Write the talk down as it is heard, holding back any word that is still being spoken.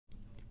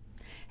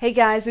Hey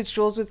guys, it's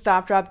Jules with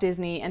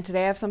Stop.Drop.Disney, and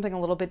today I have something a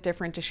little bit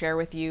different to share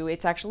with you.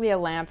 It's actually a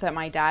lamp that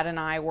my dad and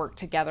I worked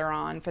together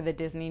on for the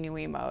Disney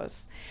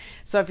Nuimos.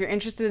 So if you're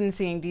interested in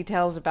seeing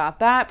details about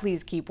that,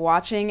 please keep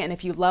watching. And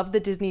if you love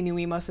the Disney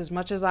Nuimos as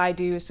much as I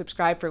do,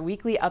 subscribe for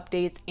weekly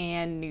updates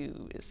and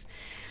news.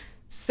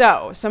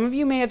 So, some of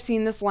you may have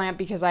seen this lamp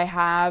because I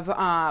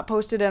have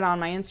posted it on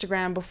my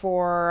Instagram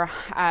before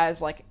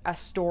as like a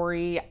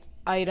story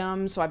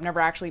item. So I've never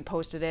actually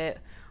posted it,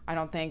 I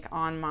don't think,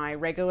 on my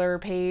regular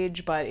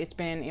page, but it's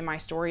been in my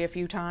story a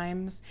few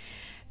times.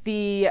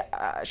 The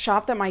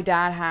shop that my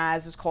dad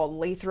has is called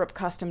Lathrop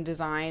Custom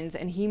Designs,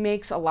 and he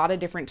makes a lot of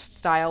different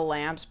style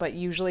lamps, but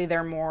usually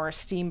they're more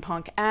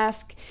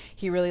steampunk-esque.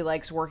 He really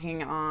likes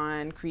working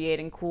on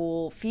creating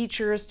cool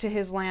features to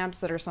his lamps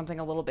that are something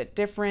a little bit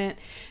different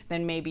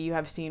than maybe you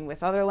have seen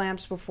with other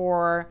lamps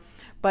before.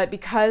 But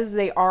because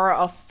they are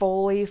a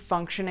fully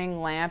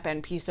functioning lamp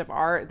and piece of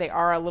art, they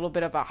are a little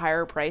bit of a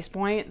higher price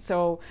point.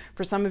 So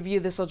for some of you,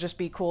 this will just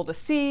be cool to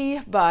see.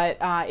 But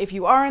if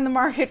you are in the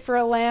market for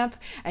a lamp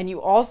and you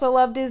also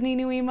love Disney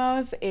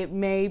Nuimos, it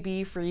may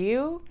be for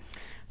you.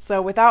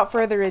 So without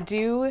further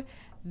ado,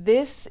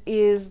 this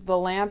is the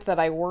lamp that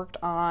I worked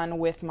on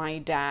with my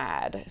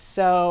dad.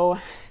 So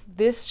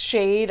this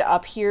shade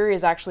up here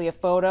is actually a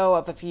photo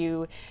of a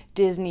few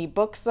Disney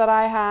books that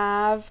I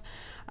have.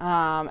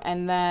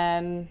 And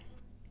then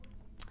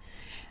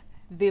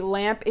the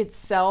lamp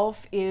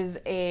itself is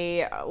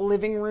a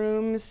living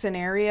room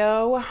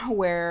scenario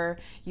where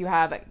you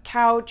have a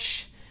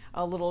couch,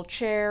 a little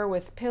chair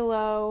with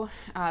pillow.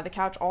 The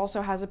couch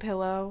also has a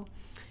pillow.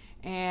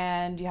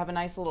 And you have a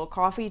nice little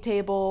coffee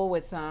table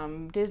with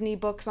some Disney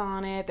books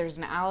on it. There's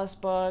an Alice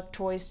book,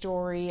 Toy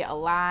Story,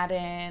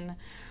 Aladdin.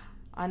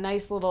 A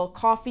nice little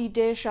coffee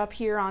dish up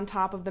here on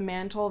top of the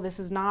mantle. This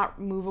is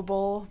not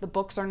movable. The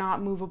books are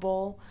not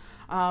movable.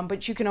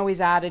 But you can always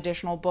add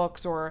additional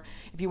books, or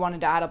if you wanted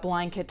to add a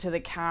blanket to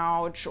the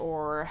couch,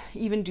 or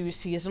even do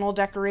seasonal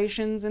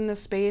decorations in this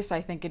space,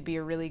 I think it'd be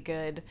a really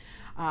good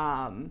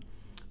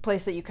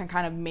place that you can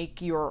kind of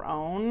make your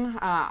own.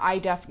 I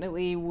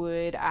definitely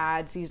would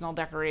add seasonal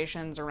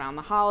decorations around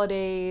the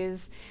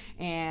holidays,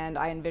 and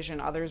I envision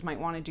others might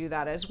want to do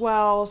that as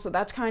well. So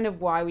that's kind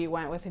of why we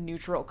went with a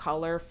neutral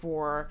color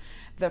for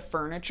the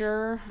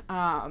furniture.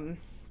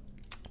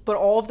 But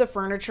all of the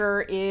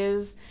furniture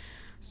is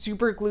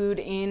super glued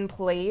in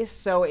place,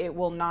 so it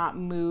will not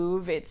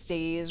move. It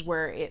stays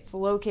where it's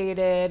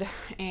located,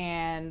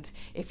 and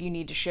if you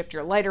need to shift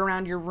your light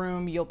around your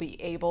room, you'll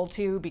be able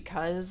to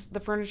because the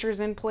furniture's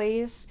in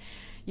place.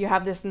 You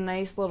have this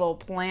nice little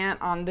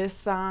plant on this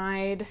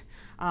side.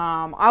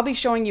 I'll be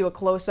showing you a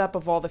close-up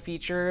of all the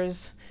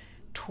features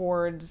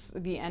towards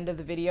the end of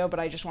the video, but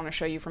I just want to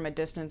show you from a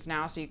distance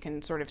now so you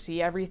can sort of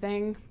see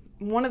everything.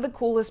 One of the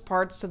coolest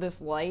parts to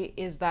this light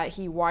is that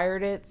he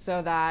wired it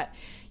so that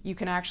you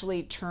can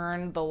actually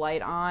turn the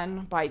light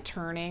on by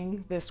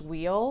turning this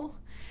wheel.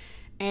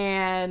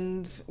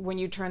 And when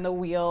you turn the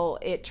wheel,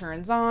 it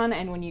turns on,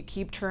 and when you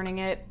keep turning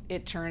it,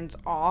 it turns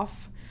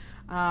off.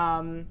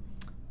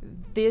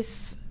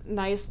 This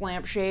nice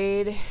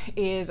lampshade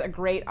is a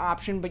great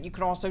option, but you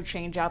can also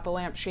change out the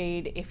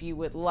lampshade if you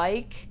would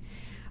like.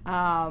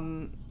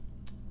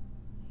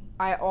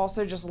 I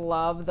also just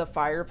love the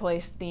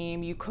fireplace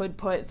theme. You could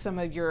put some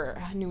of your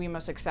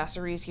Nuimos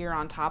accessories here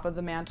on top of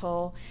the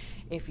mantle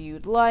if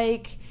you'd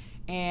like,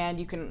 and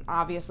you can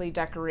obviously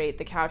decorate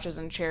the couches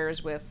and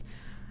chairs with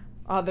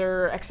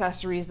other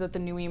accessories that the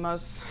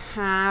Nuimos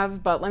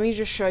have. But let me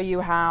just show you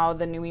how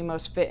the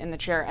Nuimos fit in the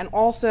chair. And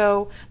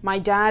also, my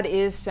dad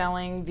is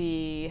selling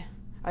the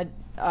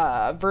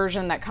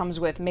version that comes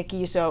with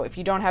Mickey, so if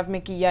you don't have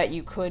Mickey yet,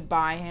 you could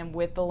buy him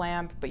with the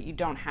lamp, but you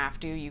don't have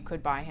to. You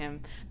could buy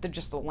him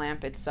just the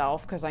lamp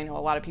itself, because I know a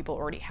lot of people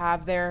already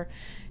have their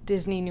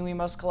Disney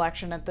Nuimos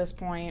collection at this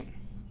point.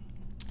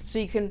 So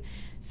you can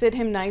sit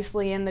him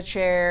nicely in the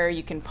chair.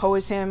 You can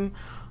pose him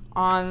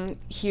on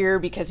here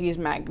because he's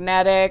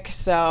magnetic,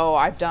 so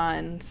I've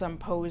done some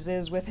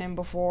poses with him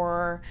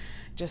before,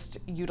 just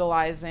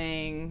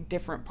utilizing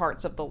different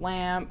parts of the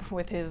lamp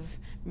with his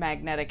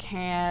magnetic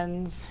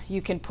hands.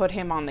 You can put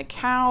him on the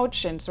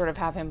couch and sort of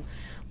have him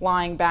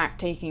lying back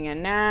taking a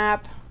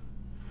nap,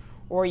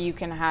 or you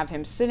can have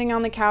him sitting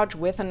on the couch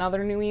with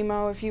another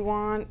Nuimo if you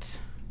want.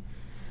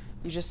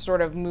 You just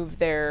sort of move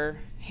their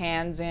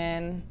hands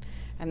in,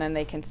 and then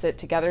they can sit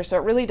together. So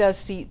it really does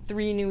seat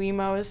 3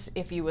 Nuimos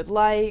if you would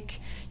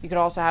like. You could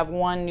also have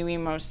one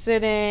Nuimo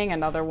sitting,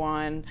 another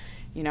one,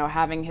 you know,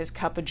 having his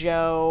cup of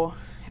joe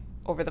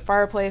over the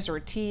fireplace, or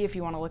tea if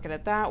you want to look at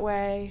it that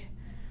way.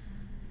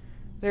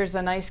 There's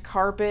a nice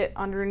carpet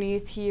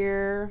underneath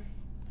here,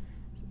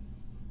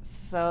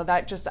 so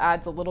that just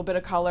adds a little bit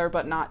of color,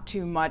 but not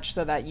too much,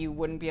 so that you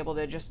wouldn't be able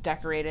to just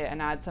decorate it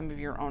and add some of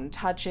your own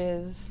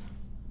touches.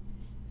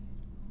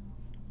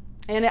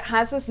 And it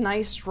has this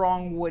nice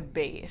strong wood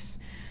base,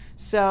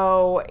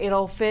 so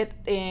it'll fit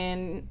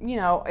in, you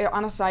know,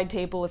 on a side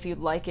table if you'd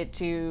like it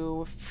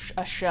to,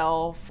 a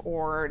shelf,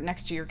 or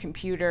next to your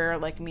computer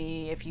like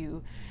me if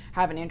you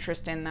have an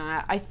interest in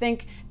that. I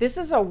think this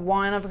is a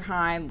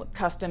one-of-a-kind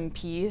custom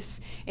piece.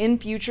 In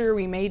future,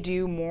 we may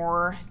do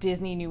more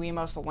Disney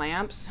Nuimos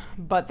lamps,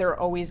 but they're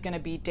always going to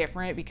be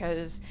different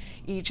because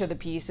each of the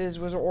pieces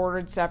was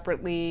ordered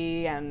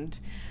separately, and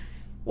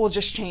we'll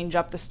just change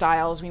up the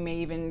styles. We may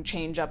even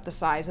change up the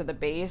size of the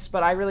base,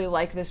 but I really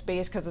like this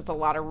base because it's a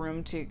lot of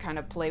room to kind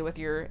of play with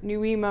your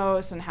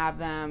Nuimos and have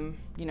them,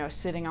 you know,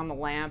 sitting on the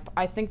lamp.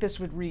 I think this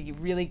would be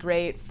really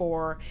great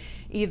for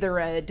either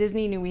a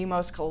Disney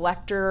Nuimos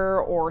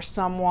collector or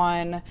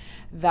someone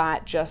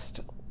that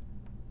just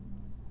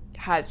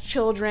has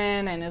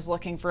children and is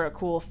looking for a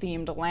cool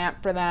themed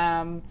lamp for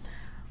them.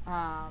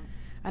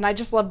 And I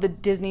just love the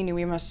Disney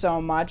Nuimos so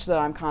much that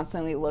I'm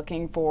constantly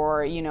looking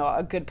for, you know,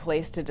 a good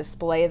place to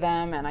display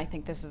them. And I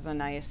think this is a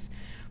nice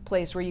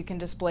place where you can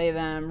display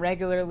them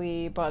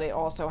regularly, but it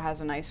also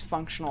has a nice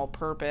functional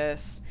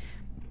purpose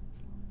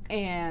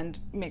and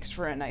makes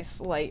for a nice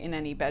light in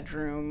any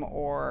bedroom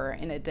or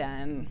in a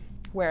den,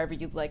 wherever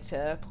you'd like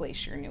to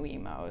place your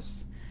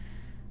Nuimos.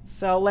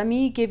 So let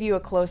me give you a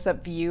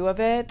close-up view of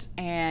it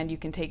and you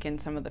can take in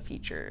some of the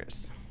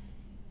features.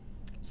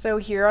 So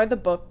here are the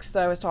books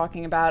that I was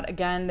talking about.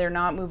 Again, they're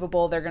not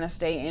movable, they're going to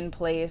stay in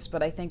place,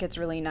 but I think it's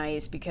really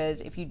nice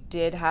because if you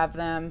did have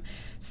them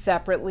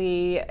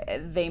separately,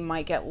 they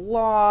might get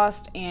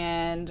lost,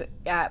 and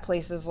at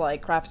places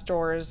like craft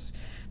stores,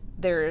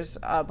 there's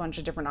a bunch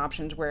of different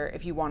options where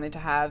if you wanted to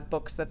have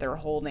books that they're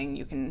holding,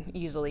 you can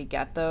easily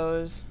get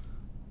those.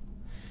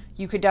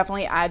 You could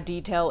definitely add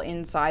detail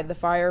inside the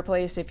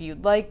fireplace if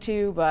you'd like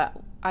to, but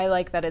I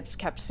like that it's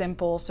kept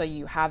simple, so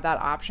you have that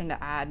option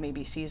to add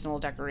maybe seasonal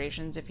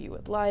decorations if you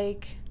would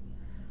like.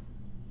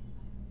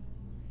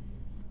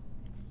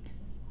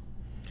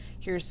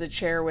 Here's the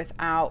chair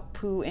without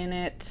poo in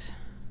it.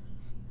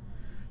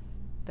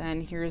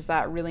 Then here's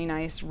that really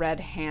nice red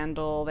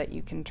handle that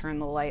you can turn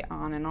the light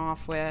on and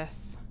off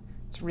with.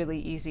 It's really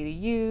easy to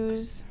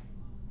use.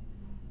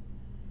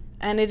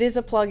 And it is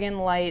a plug-in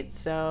light,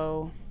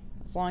 so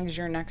as long as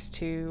you're next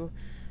to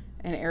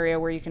an area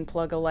where you can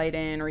plug a light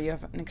in or you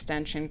have an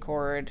extension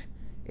cord,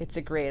 it's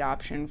a great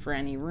option for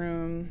any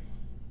room.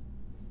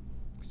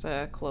 It's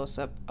a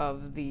close-up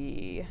of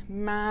the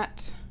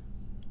mat.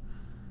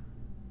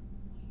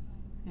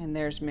 And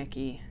there's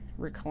Mickey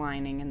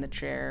reclining in the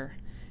chair.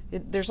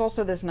 There's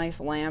also this nice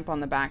lamp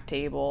on the back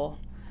table.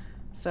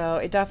 So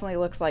it definitely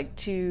looks like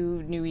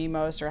two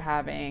Nuimos are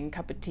having a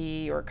cup of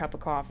tea or a cup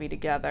of coffee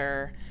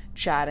together,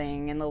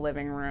 chatting in the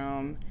living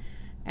room.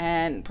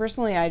 And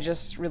personally, I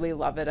just really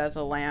love it as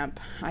a lamp.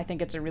 I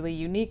think it's a really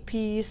unique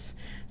piece,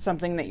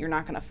 something that you're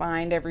not going to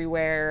find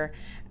everywhere,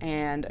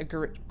 and a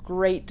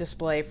great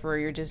display for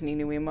your Disney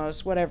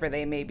Nuimos, whatever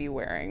they may be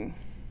wearing.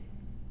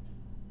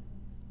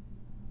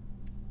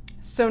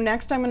 So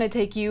next I'm going to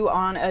take you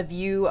on a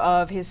view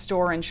of his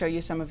store and show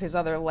you some of his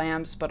other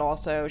lamps, but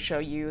also show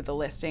you the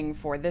listing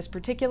for this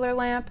particular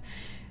lamp.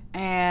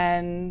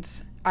 And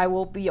I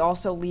will be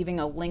also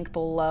leaving a link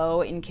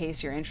below in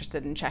case you're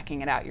interested in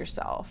checking it out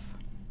yourself.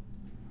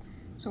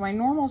 So my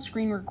normal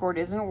screen record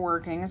isn't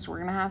working, so we're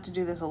going to have to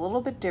do this a little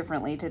bit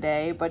differently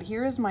today, but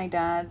here is my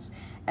dad's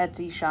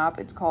Etsy shop.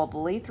 It's called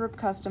Lathrop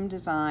Custom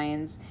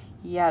Designs.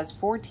 He has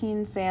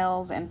 14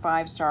 sales and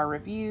 5-star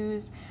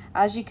reviews.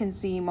 As you can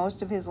see,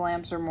 most of his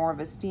lamps are more of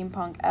a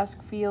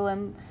steampunk-esque feel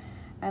and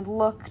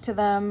look to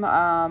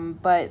them,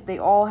 but they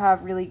all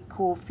have really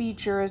cool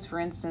features. For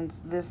instance,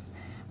 this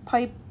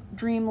pipe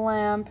dream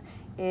lamp,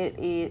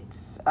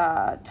 it's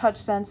touch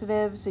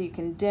sensitive, so you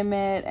can dim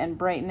it and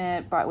brighten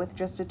it but with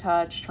just a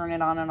touch, turn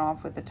it on and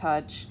off with a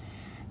touch.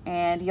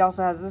 And he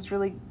also has this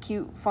really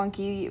cute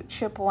funky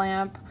chip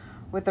lamp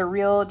with a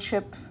real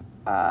chip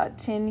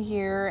tin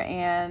here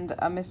and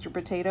a Mr.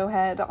 Potato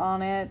Head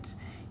on it.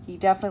 He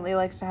definitely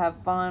likes to have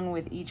fun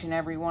with each and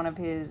every one of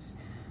his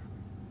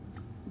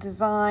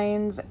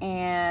designs,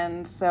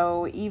 and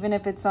so even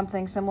if it's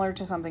something similar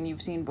to something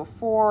you've seen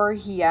before,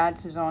 he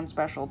adds his own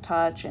special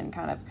touch and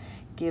kind of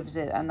gives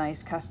it a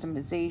nice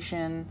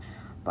customization.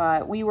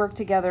 But we work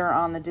together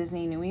on the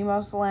Disney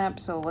Nuimos lamp,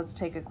 so let's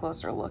take a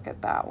closer look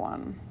at that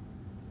one.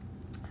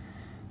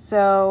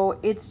 So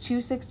it's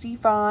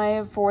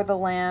 $265 for the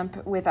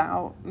lamp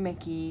without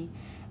Mickey,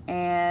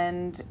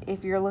 and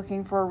if you're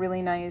looking for a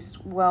really nice,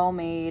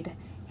 well-made,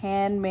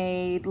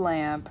 handmade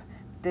lamp,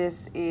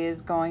 this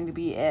is going to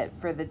be it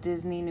for the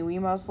Disney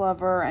Nuimos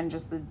lover and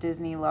just the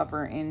Disney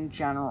lover in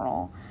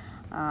general.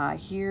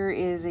 Here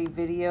is a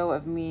video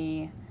of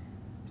me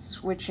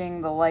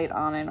switching the light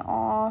on and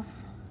off,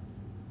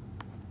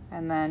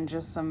 and then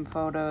just some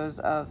photos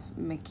of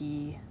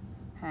Mickey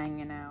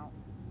hanging out,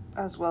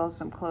 as well as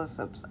some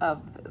close-ups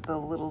of the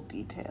little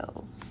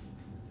details.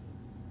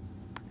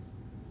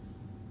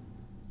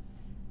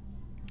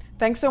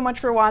 Thanks so much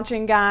for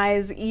watching,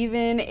 guys.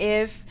 Even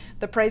if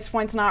the price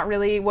point's not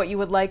really what you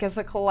would like as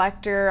a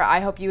collector, I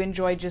hope you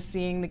enjoyed just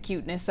seeing the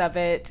cuteness of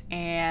it,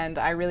 and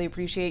I really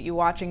appreciate you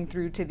watching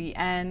through to the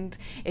end.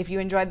 If you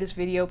enjoyed this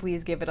video,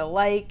 please give it a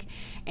like,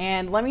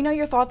 and let me know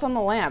your thoughts on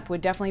the lamp.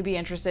 Would definitely be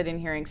interested in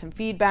hearing some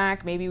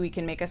feedback. Maybe we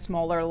can make a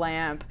smaller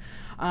lamp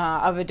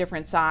of a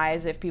different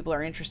size if people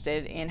are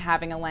interested in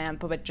having a lamp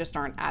but just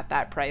aren't at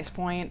that price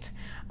point.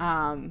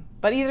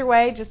 But either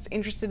way, just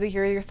interested to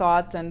hear your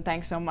thoughts, and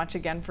thanks so much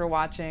again for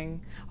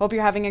watching. Hope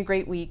you're having a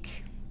great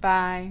week.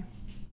 Bye.